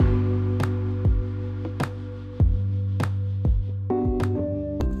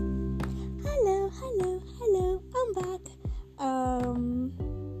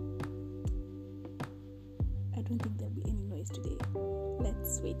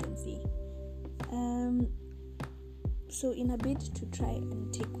wait and see. So in a bid to try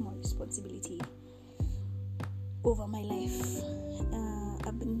and take more responsibility over my life,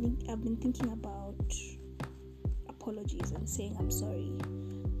 I've been thinking about apologies and saying I'm sorry,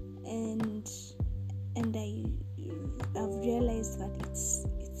 and I've realized that it's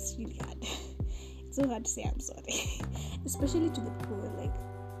really hard. It's so hard to say I'm sorry, especially to the people like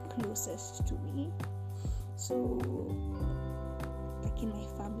closest to me. So like in my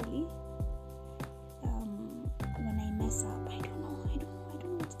family, when I mess up, I don't know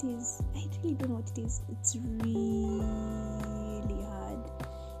what it is. I really don't know what it is. It's really hard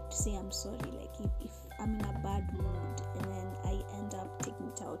to say I'm sorry. Like if I'm in a bad mood and then I end up taking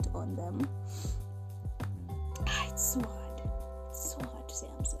it out on them, it's so hard. It's so hard to say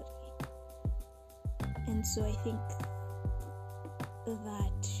I'm sorry. And so I think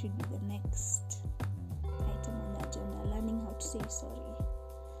that should be the next item on the agenda: learning how to say sorry,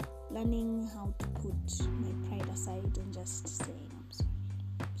 learning how to put my pride aside and just saying I'm sorry.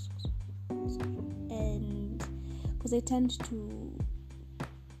 I'm so sorry. And because I tend to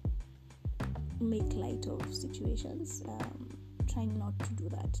make light of situations, trying not to do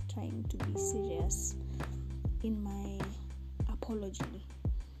that, trying to be serious in my apology.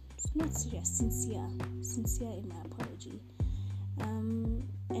 Not serious, sincere in my apology, and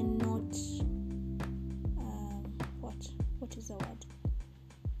not what is the word?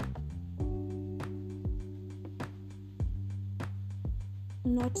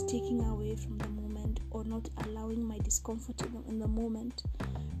 Not taking away from the moment, or not allowing my discomfort in the moment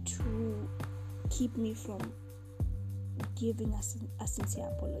to keep me from giving a sincere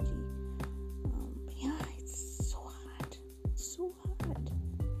apology. It's so hard.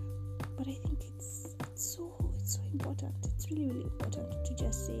 But I think it's so important. It's really, really important to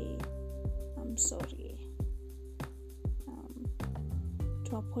just say I'm sorry.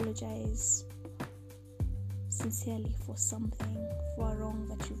 To apologize sincerely for something, for a wrong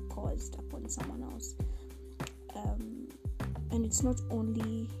that you've caused upon someone else. And it's not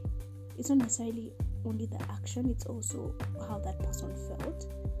necessarily only the action, it's also how that person felt.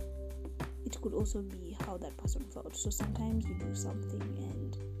 It could also be how that person felt. So sometimes you do something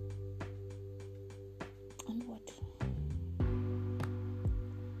and what?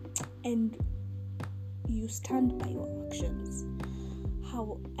 And you stand by your actions.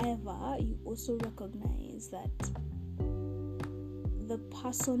 However, you also recognize that the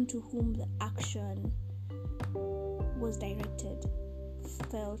person to whom the action was directed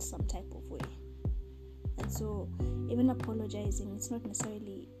felt some type of way. And so even apologizing, it's not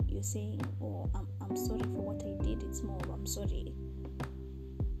necessarily you're saying, oh, I'm sorry for what I did. It's more of I'm sorry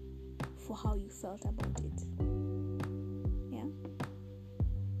for how you felt about it. Yeah.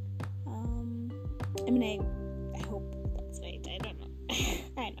 I hope that's right. I don't know.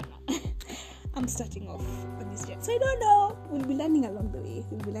 I'm starting off on this journey, so I don't know. We'll be learning along the way.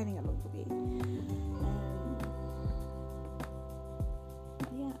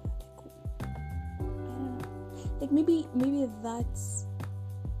 But yeah, cool. I don't know. Like maybe that's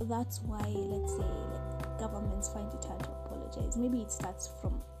why, let's say, like, governments find it hard to apologize. Maybe it starts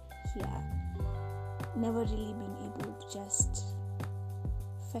from here, never really being able to just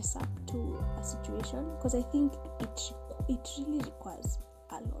fess up to a situation, because I think it really requires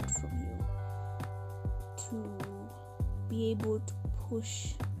a lot from you to be able to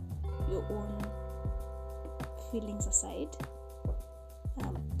push your own feelings aside.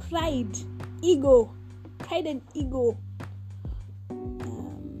 Pride and ego.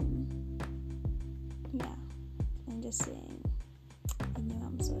 Yeah, and just saying,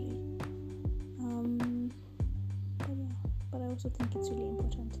 I'm sorry. But I also think it's really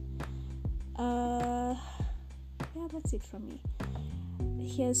important. Yeah, that's it from me.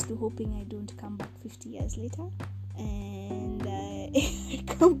 Here's to hoping I don't come back 50 years later, and I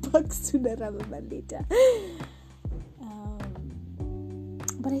come back sooner rather than later.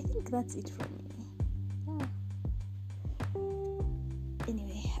 But I think that's it from me. Yeah.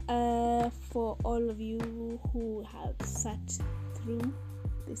 Anyway, for all of you who have sat through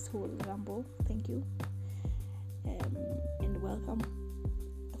this whole ramble, thank you, and welcome.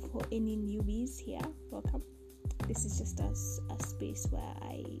 For any newbies here, welcome. This is just a space where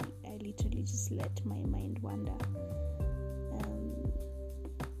I literally just let my mind wander,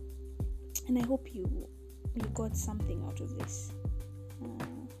 and I hope you got something out of this.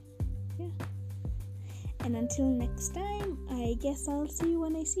 Yeah. And until next time, I guess I'll see you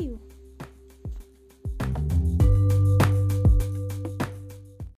when I see you.